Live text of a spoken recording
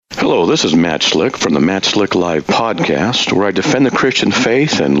Hello, this is Matt Slick from the Matt Slick Live podcast, where I defend the Christian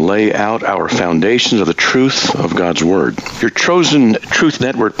faith and lay out our foundations of the truth of God's Word. Your chosen Truth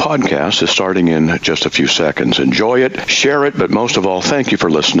Network podcast is starting in just a few seconds. Enjoy it, share it, but most of all, thank you for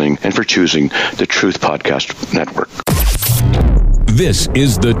listening and for choosing the Truth Podcast Network. This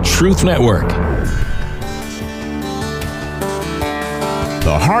is the Truth Network.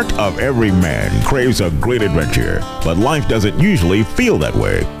 The heart of every man craves a great adventure, but life doesn't usually feel that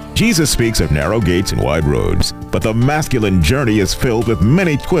way. Jesus speaks of narrow gates and wide roads, but the masculine journey is filled with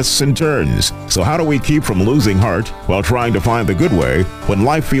many twists and turns. So how do we keep from losing heart while trying to find the good way when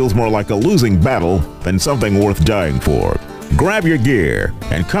life feels more like a losing battle than something worth dying for? Grab your gear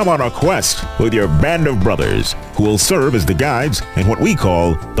and come on a quest with your band of brothers who will serve as the guides in what we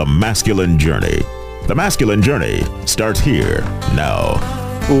call the masculine journey. The masculine journey starts here now.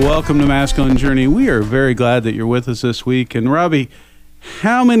 Welcome to Masculine Journey. We are very glad that you're with us this week. And Robbie,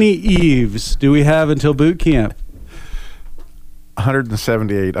 how many Eves do we have until boot camp?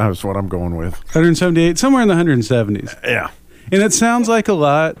 178 is what I'm going with. 178, somewhere in the 170s. Yeah. And it sounds like a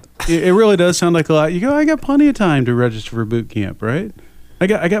lot. It really does sound like a lot. You go, I got plenty of time to register for boot camp, right? I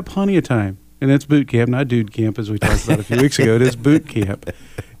got plenty of time. And it's boot camp, not dude camp, as we talked about a few weeks ago. It is boot camp.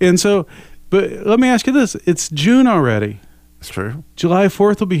 And so, but let me ask you this. It's June already. It's true. July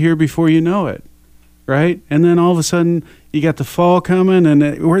 4th will be here before you know it, right? And then all of a sudden, you got the fall coming, and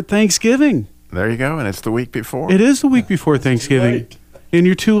we're at Thanksgiving. There you go, and it's the week before. It is the week before Thanksgiving, and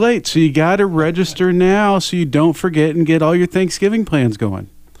you're too late. So you got to register now so you don't forget and get all your Thanksgiving plans going.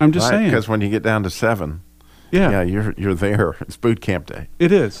 I'm just saying. Because when you get down to 7, yeah, you're there. It's boot camp day.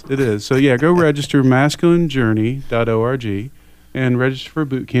 It is. So yeah, go register masculinejourney.org. and register for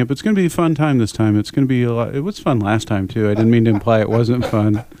boot camp. It's going to be a fun time this time. It's going to be a lot. It was fun last time, too. I didn't mean to imply it wasn't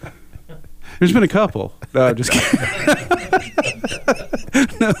fun. There's been a couple. No, I'm just kidding.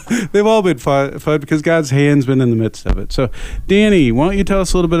 No, they've all been fun because God's hand's been in the midst of it. So, Danny, why don't you tell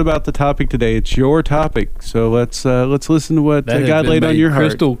us a little bit about the topic today? It's your topic. So let's listen to what God laid on your heart.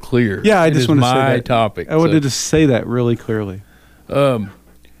 Crystal clear. Yeah, I just want to say that. My topic. I wanted to say that really clearly. I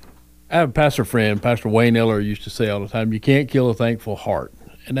have a pastor friend, Pastor Wayne Eller, used to say all the time, you can't kill a thankful heart.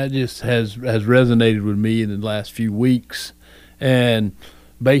 And that just has resonated with me in the last few weeks. And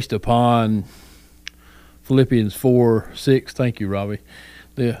based upon Philippians 4:6, thank you, Robbie,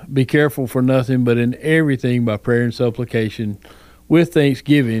 be careful for nothing, but in everything by prayer and supplication, with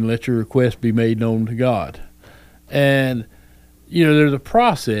thanksgiving, let your requests be made known to God. And, you know, there's a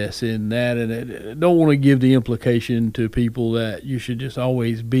process in that, and I don't want to give the implication to people that you should just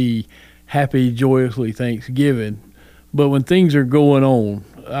always be happy, joyously Thanksgiving. But when things are going on,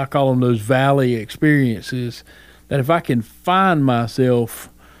 I call them those valley experiences, that if I can find myself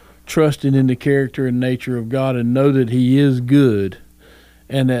trusting in the character and nature of God and know that He is good,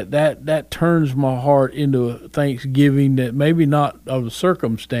 and that turns my heart into a thanksgiving that maybe not of the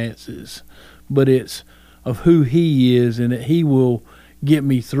circumstances, but it's of who He is, and that He will get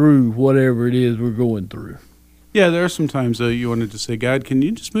me through whatever it is we're going through. Yeah, there are some times you wanted to say, God, can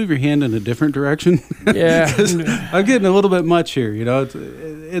you just move your hand in a different direction? Yeah. I'm getting a little bit much here. You know,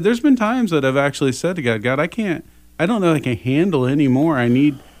 there's been times that I've actually said to God, I don't know I can handle anymore. I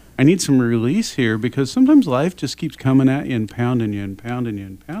need some release here, because sometimes life just keeps coming at you and pounding you and pounding you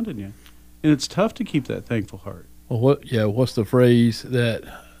and pounding you. And it's tough to keep that thankful heart. Well, what's the phrase that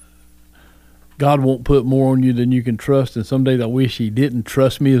God won't put more on you than you can trust, and some days I wish He didn't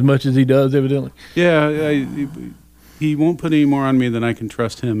trust me as much as He does, evidently. Yeah, He won't put any more on me than I can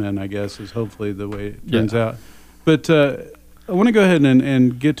trust Him in, I guess, is hopefully the way it turns out. But I want to go ahead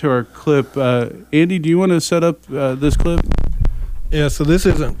and get to our clip. Andy, do you want to set up this clip? Yeah, so this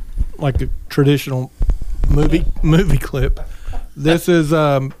isn't like a traditional movie clip. This is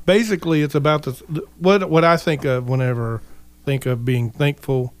basically, it's about what I think of whenever I think of being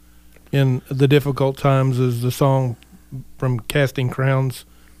thankful in the difficult times is the song from Casting Crowns,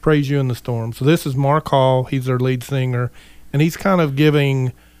 Praise You in the Storm. So this is Mark Hall. He's their lead singer, and he's kind of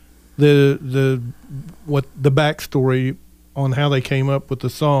giving the backstory on how they came up with the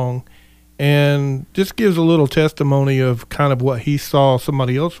song, and just gives a little testimony of kind of what he saw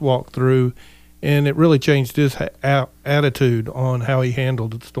somebody else walk through, and it really changed his attitude on how he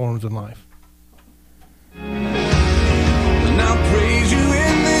handled the storms in life. And I'll praise you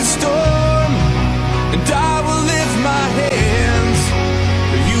in this storm, and I will lift my hands,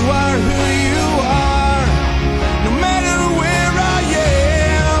 for you are who you are, no matter where I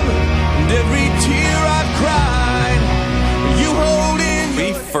am, and every tear I've cried, you hold in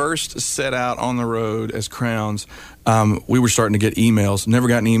your first set out on the road as Crowns, we were starting to get emails. Never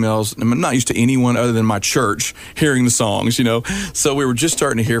gotten emails. I'm not used to anyone other than my church hearing the songs, So we were just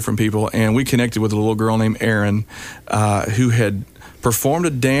starting to hear from people, and we connected with a little girl named Erin who had performed a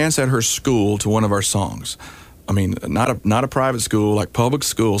dance at her school to one of our songs. I mean, not a private school, like public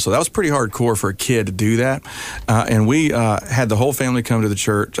school. So that was pretty hardcore for a kid to do that. And we had the whole family come to the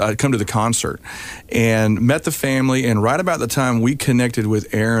church, come to the concert, and met the family. And right about the time we connected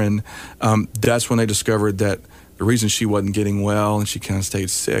with Erin, that's when they discovered that the reason she wasn't getting well and she kind of stayed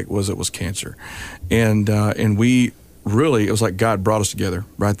sick was it was cancer. And we really, it was like God brought us together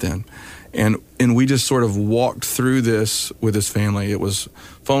right then. And we just sort of walked through this with this family. It was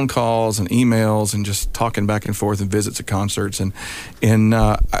phone calls and emails and just talking back and forth and visits at concerts. And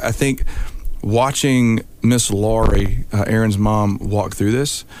I think watching Miss Laurie, Aaron's mom, walk through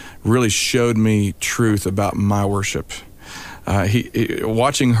this really showed me truth about my worship.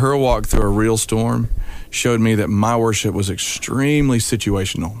 Watching her walk through a real storm showed me that my worship was extremely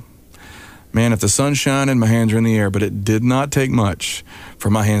situational. Man, if the sun's shining, my hands are in the air, but it did not take much for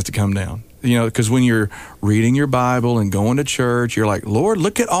my hands to come down. Because when you're reading your Bible and going to church, you're like, Lord,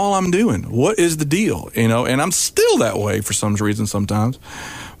 look at all I'm doing. What is the deal? And I'm still that way for some reason sometimes.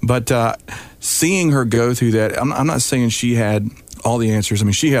 But seeing her go through that, I'm not saying she had all the answers. I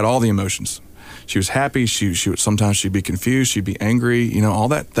mean, she had all the emotions. She was happy. She would sometimes she'd be confused. She'd be angry. All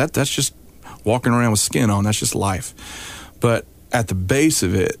that's just walking around with skin on. That's just life. But at the base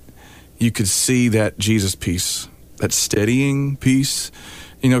of it, you could see that Jesus peace, that steadying peace,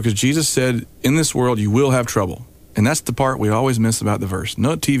 because Jesus said, in this world you will have trouble. And that's the part we always miss about the verse.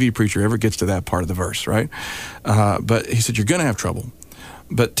 No TV preacher ever gets to that part of the verse, right? But he said, you're going to have trouble.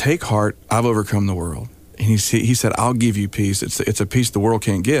 But take heart, I've overcome the world. And he said, I'll give you peace. It's a peace the world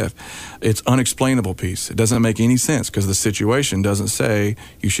can't give. It's unexplainable peace. It doesn't make any sense because the situation doesn't say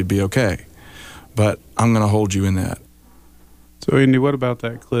you should be okay. But I'm going to hold you in that. So, Andy, what about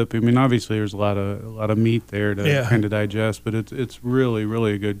that clip? I mean, obviously, there's a lot of meat there to kind of digest, but it's really,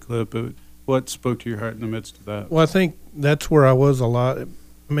 really a good clip. What spoke to your heart in the midst of that? Well, I think that's where I was a lot. I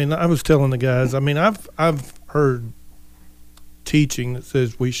mean, I was telling the guys. I mean, I've heard teaching that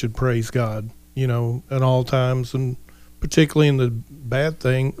says we should praise God, at all times, and particularly in the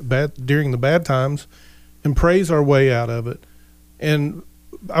during the bad times, and praise our way out of it. And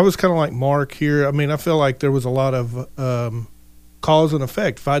I was kind of like Mark here. I mean, I feel like there was a lot of cause and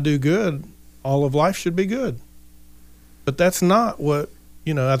effect. If I do good, all of life should be good. But that's not what,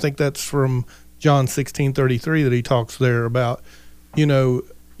 I think that's from John 16:33 that he talks there about,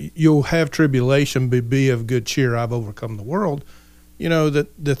 you'll have tribulation, but be of good cheer. I've overcome the world.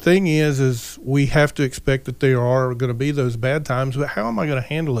 The thing is we have to expect that there are going to be those bad times, but how am I going to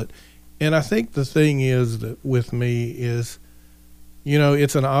handle it? And I think the thing is that with me is,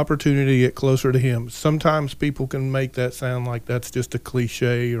 it's an opportunity to get closer to him. Sometimes people can make that sound like that's just a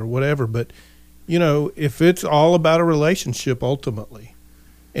cliche or whatever, but, if it's all about a relationship ultimately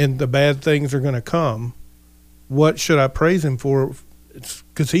and the bad things are going to come, what should I praise him for? It's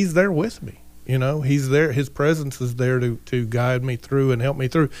because he's there with me. He's there. His presence is there to guide me through and help me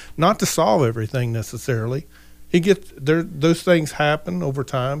through, not to solve everything necessarily. He gets there. Those things happen over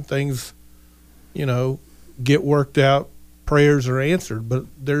time. Things, get worked out. Prayers are answered, but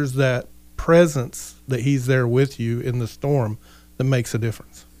there's that presence that he's there with you in the storm that makes a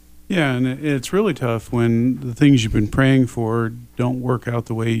difference. Yeah, and it's really tough when the things you've been praying for don't work out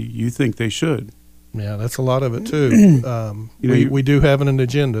the way you think they should. Yeah, that's a lot of it too. We do have an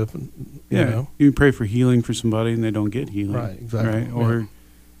agenda. You pray for healing for somebody and they don't get healing. Right, exactly. Right?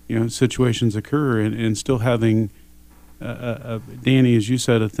 Or, situations occur and still having, Danny, as you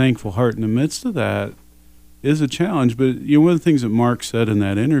said, a thankful heart in the midst of that is a challenge. But one of the things that Mark said in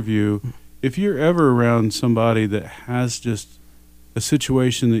that interview, if you're ever around somebody that has just a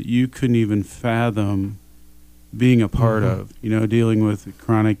situation that you couldn't even fathom being a part of, dealing with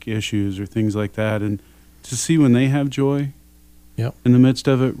chronic issues or things like that, and to see when they have joy in the midst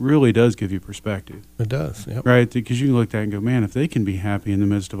of it really does give you perspective. It does, right? Because you can look at that and go, man, if they can be happy in the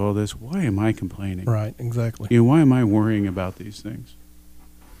midst of all this, why am I complaining? Right, exactly. Why am I worrying about these things?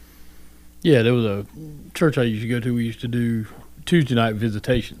 Yeah, there was a church I used to go to. We used to do Tuesday night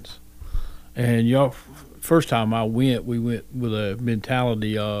visitations. And first time I went, we went with a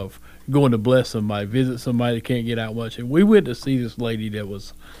mentality of going to bless somebody, visit somebody that can't get out much. And we went to see this lady that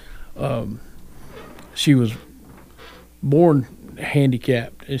was, she was born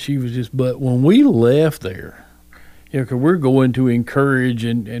handicapped, and she was but when we left there, because we're going to encourage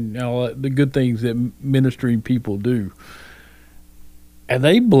and all the good things that ministering people do. And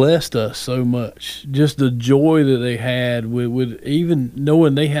they blessed us so much. Just the joy that they had with even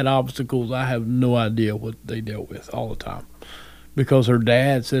knowing they had obstacles. I have no idea what they dealt with all the time. Because her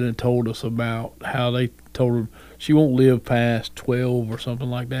dad said and told us about how they told her she won't live past 12 or something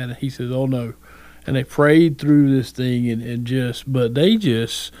like that. And he says, oh, no. And they prayed through this thing but they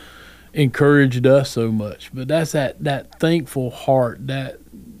just encouraged us so much. But that's that thankful heart, that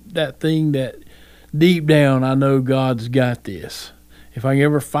thing that deep down I know God's got this. If I can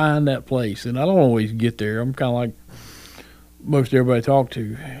ever find that place, and I don't always get there, I'm kind of like most everybody I talk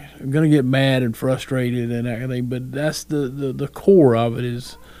to. I'm going to get mad and frustrated and everything, but that's the core of it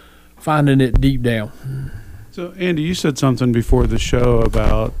is finding it deep down. So, Andy, you said something before the show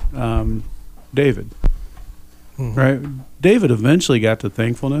about David, right? David eventually got to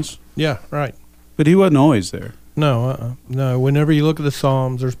thankfulness. Yeah, right. But he wasn't always there. No. Whenever you look at the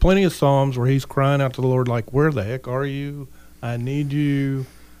Psalms, there's plenty of Psalms where he's crying out to the Lord like, where the heck are you? I need you.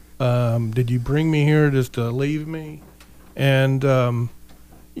 Did you bring me here just to leave me? And,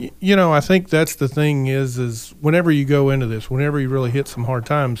 I think that's the thing is whenever you go into this, whenever you really hit some hard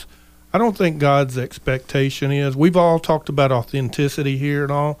times, I don't think God's expectation is, we've all talked about authenticity here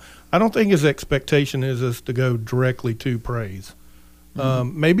and all. I don't think his expectation is us to go directly to praise.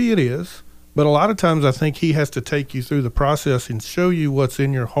 Maybe it is, but a lot of times I think he has to take you through the process and show you what's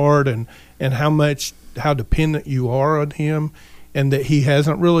in your heart and how dependent you are on him and that he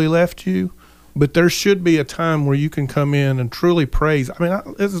hasn't really left you. But there should be a time where you can come in and truly praise. I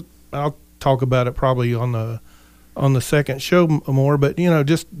mean, I'll talk about it probably on the second show more, but,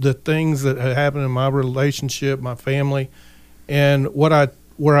 just the things that had happened in my relationship, my family, and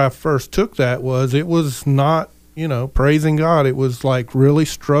where I first took that was, it was not, praising God. It was like really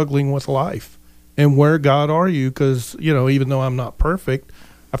struggling with life and where, God, are you? Because, even though I'm not perfect,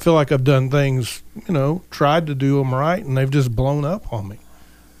 I feel like I've done things, tried to do them right, and they've just blown up on me.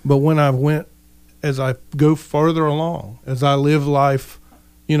 But when as I go further along, as I live life,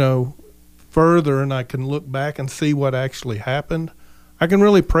 further, and I can look back and see what actually happened, I can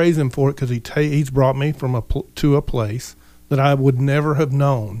really praise him for it because he's brought me to a place that I would never have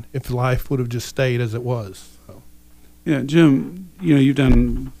known if life would have just stayed as it was. So. Yeah, Jim, you've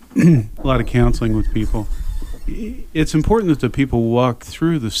done a lot of counseling with people. It's important that the people walk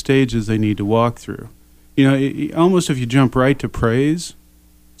through the stages they need to walk through. Almost if you jump right to praise,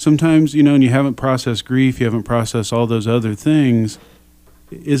 sometimes, and you haven't processed grief, you haven't processed all those other things,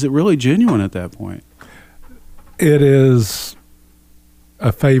 is it really genuine at that point? It is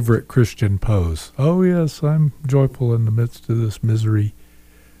a favorite Christian pose. Oh, yes, I'm joyful in the midst of this misery.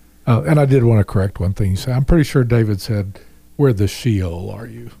 And I did want to correct one thing you said. I'm pretty sure David said, where the Sheol are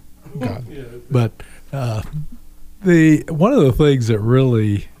you, God? Yeah. But one of the things that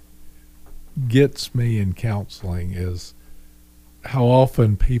really gets me in counseling is how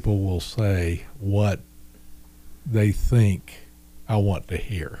often people will say what they think I want to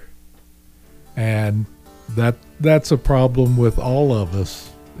hear. And that's a problem with all of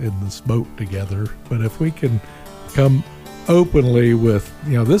us in this boat together. But if we can come openly with,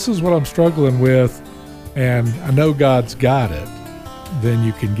 this is what I'm struggling with, and I know God's got it, then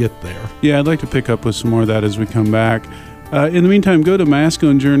you can get there. Yeah, I'd like to pick up with some more of that as we come back. In the meantime, go to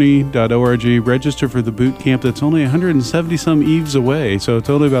masculinejourney.org, register for the boot camp that's only 170-some eves away, so it's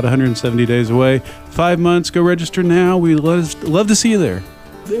only about 170 days away. 5 months, go register now. We'd love to see you there.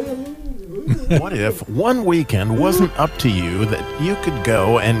 What if one weekend wasn't up to you, that you could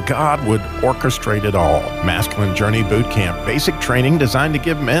go and God would orchestrate it all? Masculine Journey Boot Camp, basic training designed to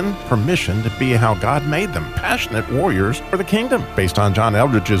give men permission to be how God made them, passionate warriors for the kingdom. Based on John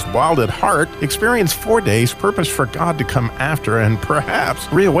Eldridge's Wild at Heart, experience 4 days purpose for God to come after and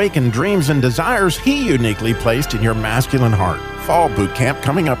perhaps reawaken dreams and desires he uniquely placed in your masculine heart. Fall Boot Camp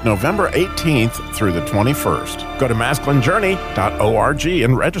coming up November 18th through the 21st. Go to masculinejourney.org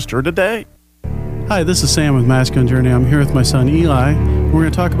and register today. Hi, this is Sam with Masculine Journey. I'm here with my son Eli. We're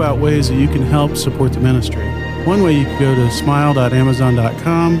going to talk about ways that you can help support the ministry. One way, you can go to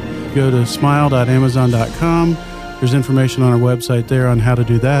smile.amazon.com. Go to smile.amazon.com. There's information on our website there on how to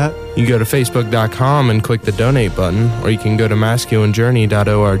do that. You can go to facebook.com and click the donate button, or you can go to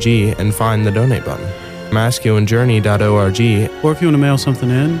masculinejourney.org and find the donate button. masculinejourney.org. Or if you want to mail something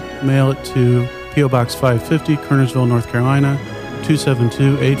in, mail it to P.O. Box 550, Kernersville, North Carolina,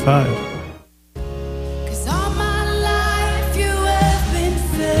 27285.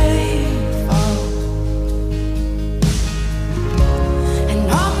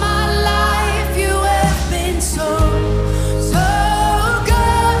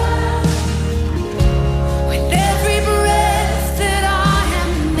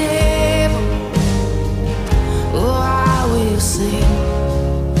 Sing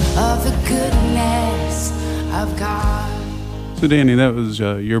of the goodness of God. So Danny, that was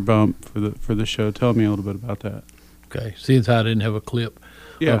your bump for the show. Tell me a little bit about that. Okay, since I didn't have a clip.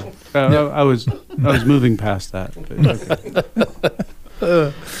 Yeah, I was moving past that.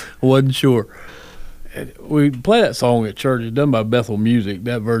 Okay. Wasn't sure. We play that song at church. It's done by Bethel Music.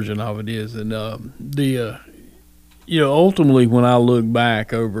 That version of it is, and ultimately, when I look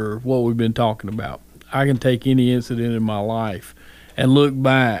back over what we've been talking about, I can take any incident in my life and look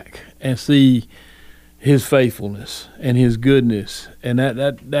back and see His faithfulness and His goodness, and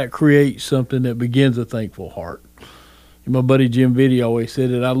that creates something that begins a thankful heart. My buddy Jim Vitti always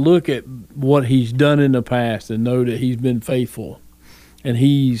said that I look at what He's done in the past and know that He's been faithful and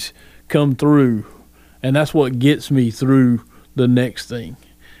He's come through, and that's what gets me through the next thing.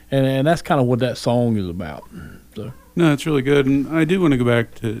 And that's kind of what that song is about. So. No, it's really good. And I do want to go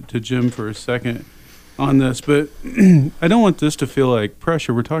back to Jim for a second on this, but I don't want this to feel like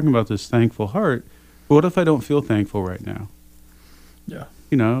pressure. We're talking about this thankful heart. But what if I don't feel thankful right now? Yeah.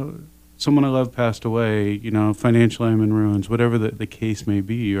 Someone I love passed away, financially I'm in ruins, whatever the case may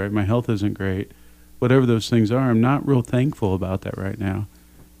be, right? My health isn't great. Whatever those things are, I'm not real thankful about that right now.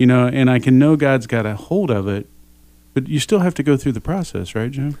 And I can know God's got a hold of it, but you still have to go through the process, right,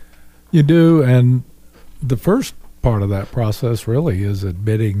 Jim? You do, and the first part of that process really is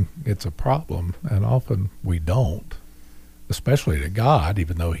admitting it's a problem, and often we don't, especially to God,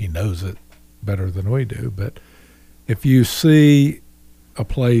 even though He knows it better than we do. But if you see a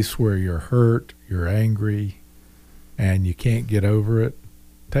place where you're hurt, you're angry, and you can't get over it,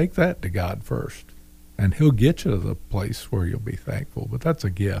 take that to God first, and He'll get you to the place where you'll be thankful. But that's a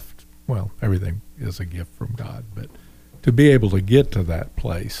gift. Well, everything is a gift from God, but to be able to get to that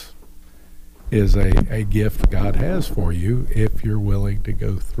place is a gift God has for you if you're willing to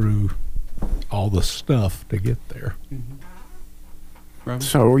go through all the stuff to get there. Mm-hmm.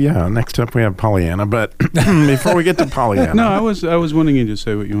 So, next up we have Pollyanna, but before we get to Pollyanna. No, I was wanting you to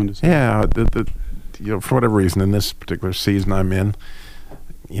say what you wanted to say. Yeah, for whatever reason, in this particular season I'm in,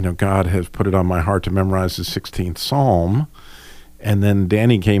 God has put it on my heart to memorize the 16th Psalm, and then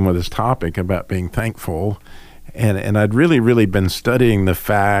Danny came with his topic about being thankful, and I'd really been studying the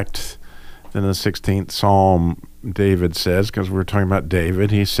fact that in the 16th Psalm, David says, because we were talking about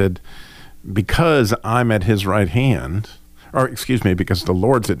David, he said, because I'm at His right hand, because the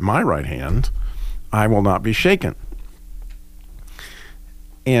Lord's at my right hand, I will not be shaken.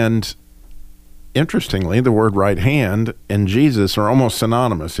 And interestingly, the word right hand and Jesus are almost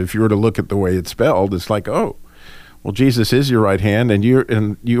synonymous. If you were to look at the way it's spelled, it's like, oh, well, Jesus is your right hand, and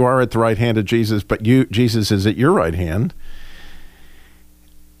you are at the right hand of Jesus, but Jesus is at your right hand.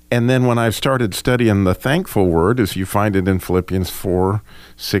 And then when I started studying the thankful word, as you find it in Philippians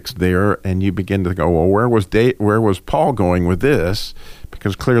 4:6 there, and you begin to go, well, where was Paul going with this?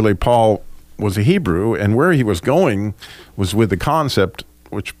 Because clearly Paul was a Hebrew, and where he was going was with the concept,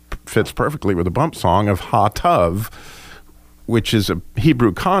 which fits perfectly with the bump song, of ha-tav, which is a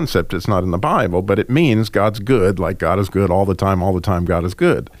Hebrew concept. It's not in the Bible, but it means God's good, like God is good all the time God is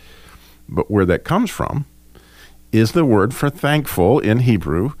good. But where that comes from is the word for thankful in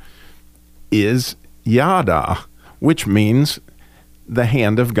Hebrew is yada, which means the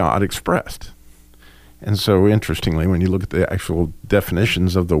hand of God expressed. And so interestingly, when you look at the actual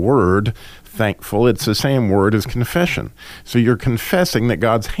definitions of the word thankful, it's the same word as confession. So you're confessing that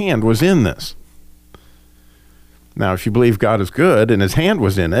God's hand was in this. Now, if you believe God is good and His hand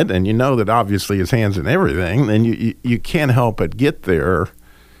was in it, and you know that obviously His hand's in everything, then you can't help but get there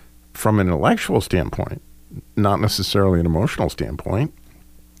from an intellectual standpoint, not necessarily an emotional standpoint.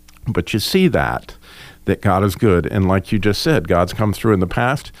 But you see that God is good. And like you just said, God's come through in the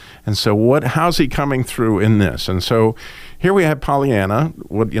past. And so how's He coming through in this? And so here we have Pollyanna,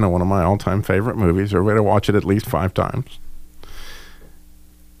 one of my all-time favorite movies. Everybody watch it at least 5 times.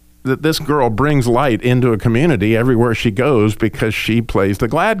 That this girl brings light into a community everywhere she goes because she plays the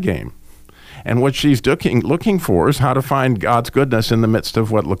glad game. And what she's looking for is how to find God's goodness in the midst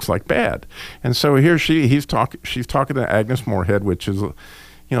of what looks like bad. And so here she's talking to Agnes Moorehead, which is,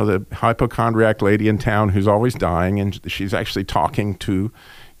 the hypochondriac lady in town who's always dying, and she's actually talking to,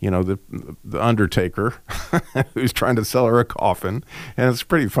 the undertaker who's trying to sell her a coffin. And it's a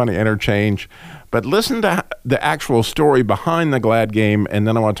pretty funny interchange. But listen to the actual story behind the glad game, and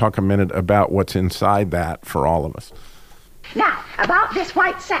then I want to talk a minute about what's inside that for all of us. Now, about this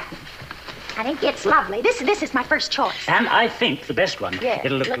white satin. I think it's lovely. This is my first choice. And I think the best one. Yes.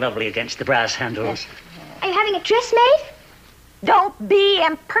 It'll look lovely against the brass handles. Yes. Are you having a dress made? Don't be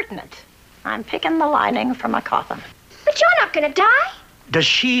impertinent. I'm picking the lining from a coffin. But you're not going to die. Does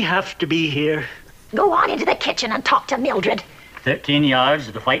she have to be here? Go on into the kitchen and talk to Mildred. 13 yards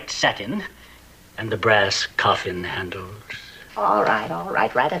of the white satin and the brass coffin handles. All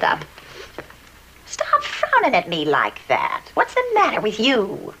right, write it up. Stop frowning at me like that. What's the matter with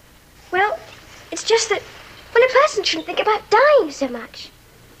you? Well, it's just that, well, a person shouldn't think about dying so much.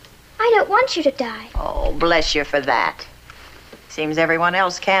 I don't want you to die. Oh, bless you for that. Seems everyone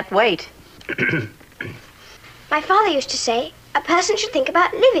else can't wait. My father used to say, a person should think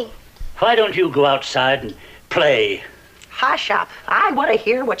about living. Why don't you go outside and play? Hush up. I want to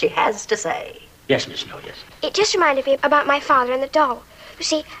hear what she has to say. Yes, Miss Snow, yes. It just reminded me about my father and the doll. You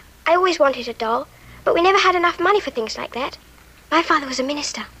see, I always wanted a doll, but we never had enough money for things like that. My father was a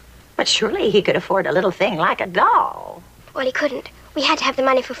minister. But surely he could afford a little thing like a doll. Well, he couldn't. We had to have the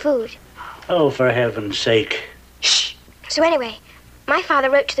money for food. Oh, for heaven's sake. Shh. So anyway, my father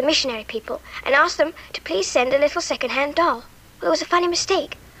wrote to the missionary people and asked them to please send a little second-hand doll. Well, it was a funny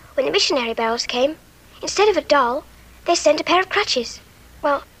mistake. When the missionary barrels came, instead of a doll, they sent a pair of crutches.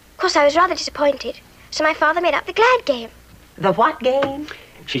 Well, of course, I was rather disappointed, so my father made up the glad game. The what game?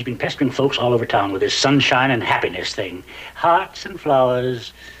 She's been pestering folks all over town with this sunshine and happiness thing. Hearts and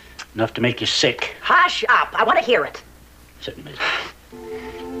flowers, enough to make you sick. Hush up. I want to hear it. Certainly.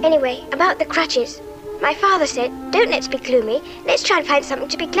 Anyway, about the crutches. My father said, don't let's be gloomy, let's try and find something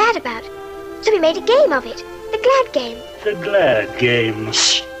to be glad about. So we made a game of it, the glad game. The glad game.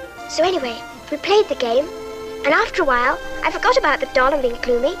 So anyway, we played the game, and after a while, I forgot about the doll and being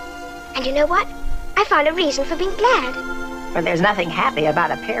gloomy. And you know what? I found a reason for being glad. But there's nothing happy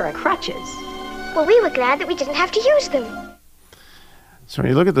about a pair of crutches. Well, we were glad that we didn't have to use them. So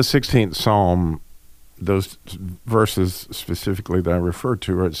when you look at the 16th Psalm, those verses specifically that I referred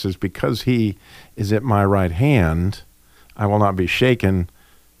to, where it says, because he is at my right hand, I will not be shaken.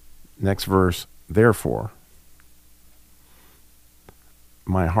 Next verse, therefore,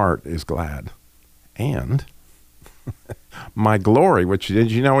 my heart is glad. And my glory, which,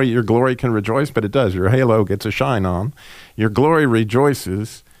 did you know your glory can rejoice? But it does. Your halo gets a shine on. Your glory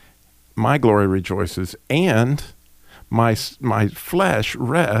rejoices. My glory rejoices. And my flesh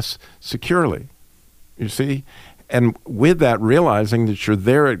rests securely. You see? And with that, realizing that you're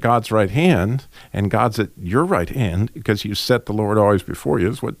there at God's right hand, and God's at your right hand, because you set the Lord always before you,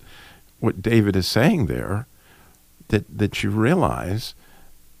 is what David is saying there, that you realize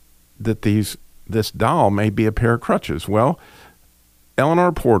that this doll may be a pair of crutches. Well,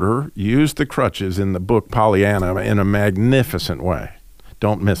 Eleanor Porter used the crutches in the book Pollyanna in a magnificent way.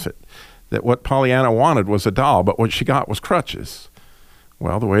 Don't miss it. That what Pollyanna wanted was a doll, but what she got was crutches.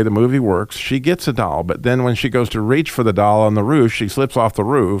 Well, the way the movie works, she gets a doll, but then when she goes to reach for the doll on the roof, she slips off the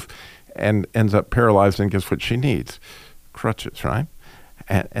roof and ends up paralyzed, and guess what she needs? Crutches, right?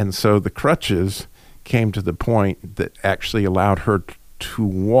 And so the crutches came to the point that actually allowed her to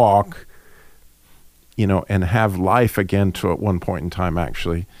walk, and have life again, to at one point in time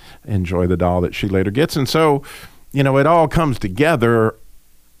actually enjoy the doll that she later gets. And so, it all comes together,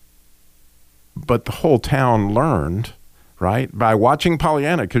 but the whole town learned, right, by watching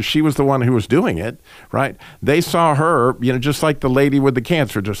Pollyanna, because she was the one who was doing it, right? They saw her, just like the lady with the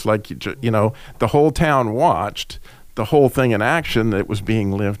cancer, just like, the whole town watched the whole thing in action that was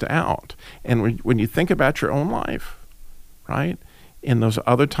being lived out. And when you think about your own life, right, in those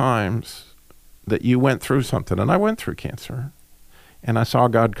other times that you went through something, and I went through cancer, and I saw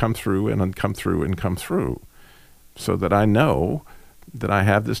God come through and come through and come through, so that I know that I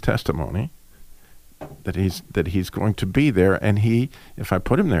have this testimony that he's going to be there, and he, if I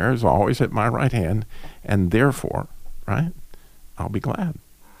put him there, is always at my right hand, and therefore, right, I'll be glad.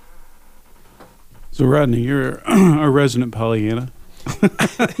 So Rodney, you're a resident Pollyanna.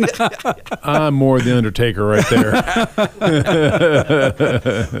 I'm more the Undertaker right there.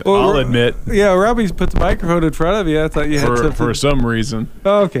 Well, I'll admit. Yeah, Robbie's put the microphone in front of you. I thought you had something. For some reason.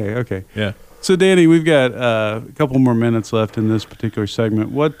 Oh, okay. Yeah. So, Danny, we've got a couple more minutes left in this particular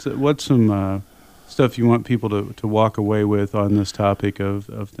segment. What's some stuff you want people to walk away with on this topic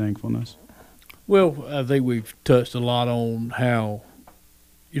of thankfulness? Well, I think we've touched a lot on how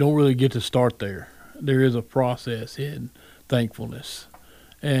you don't really get to start there. There is a process in thankfulness,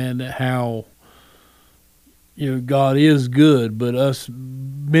 and how God is good, but us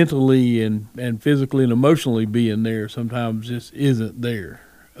mentally and physically and emotionally being there sometimes just isn't there.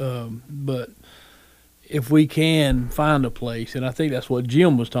 But if we can find a place, and I think that's what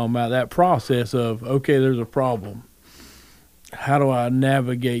Jim was talking about, that process of, okay, there's a problem. How do I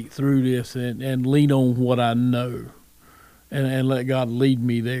navigate through this and lean on what I know? And let God lead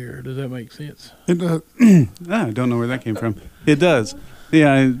me there. Does that make sense? It does. I don't know where that came from. It does.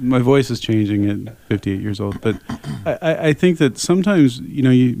 Yeah, my voice is changing at 58 years old. But I think that sometimes,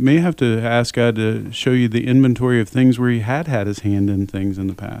 you may have to ask God to show you the inventory of things where he had his hand in things in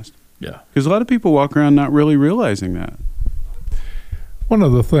the past. Yeah. Because a lot of people walk around not really realizing that. One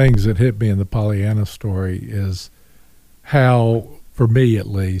of the things that hit me in the Pollyanna story is how, for me at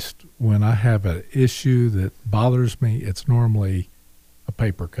least, when I have an issue that bothers me, it's normally a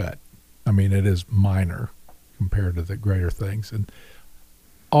paper cut. I mean, it is minor compared to the greater things. And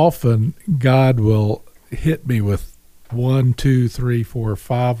often God will hit me with 1, 2, 3, 4,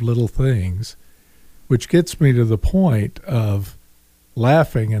 5 little things, which gets me to the point of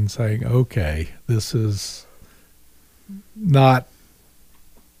laughing and saying, okay, this is not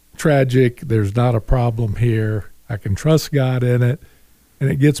tragic. There's not a problem here. I can trust God in it. And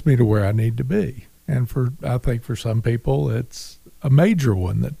it gets me to where I need to be. And I think for some people, it's a major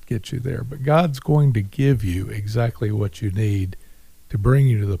one that gets you there. But God's going to give you exactly what you need to bring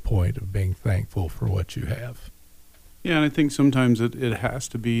you to the point of being thankful for what you have. Yeah, and I think sometimes it has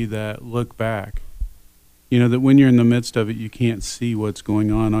to be that look back. That when you're in the midst of it, you can't see what's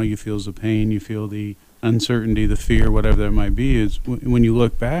going on. All you feel is the pain. You feel the uncertainty, the fear, whatever that might be, is when you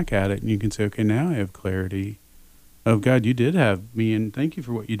look back at it and you can say, okay, now I have clarity of God, you did have me, and thank you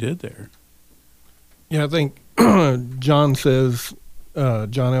for what you did there. Yeah, I think John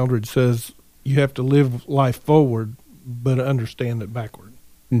Eldredge says you have to live life forward, but understand it backward.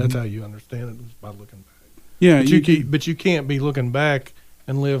 Mm-hmm. That's how you understand it, is by looking back. Yeah, but you can't be looking back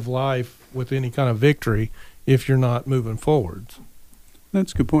and live life with any kind of victory if you're not moving forwards.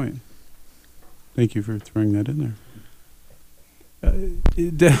 That's a good point. Thank you for throwing that in there.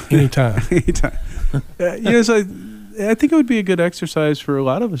 Anytime. Anytime. So I think it would be a good exercise for a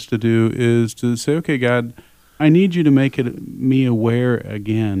lot of us to do is to say, okay, God, I need you to make me aware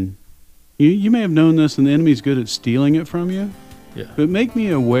again. You may have known this, and the enemy's good at stealing it from you. Yeah. But make me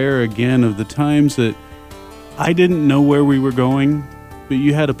aware again of the times that I didn't know where we were going, but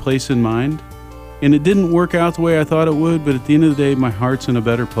you had a place in mind. And it didn't work out the way I thought it would, but at the end of the day, my heart's in a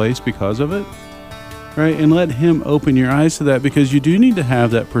better place because of it. Right? And let him open your eyes to that, because you do need to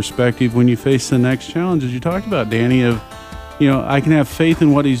have that perspective when you face the next challenge, as you talked about, Danny, of, I can have faith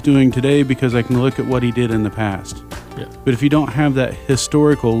in what he's doing today because I can look at what he did in the past. Yeah. But if you don't have that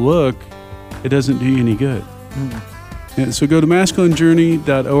historical look, it doesn't do you any good. Yeah, so go to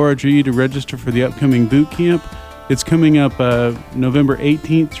masculinejourney.org to register for the upcoming boot camp. It's coming up November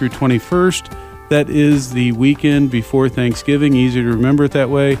 18th through 21st. That is the weekend before Thanksgiving. Easy to remember it that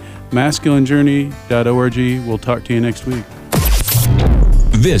way. masculinejourney.org. We'll talk to you next week.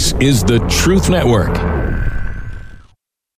 This is the Truth Network.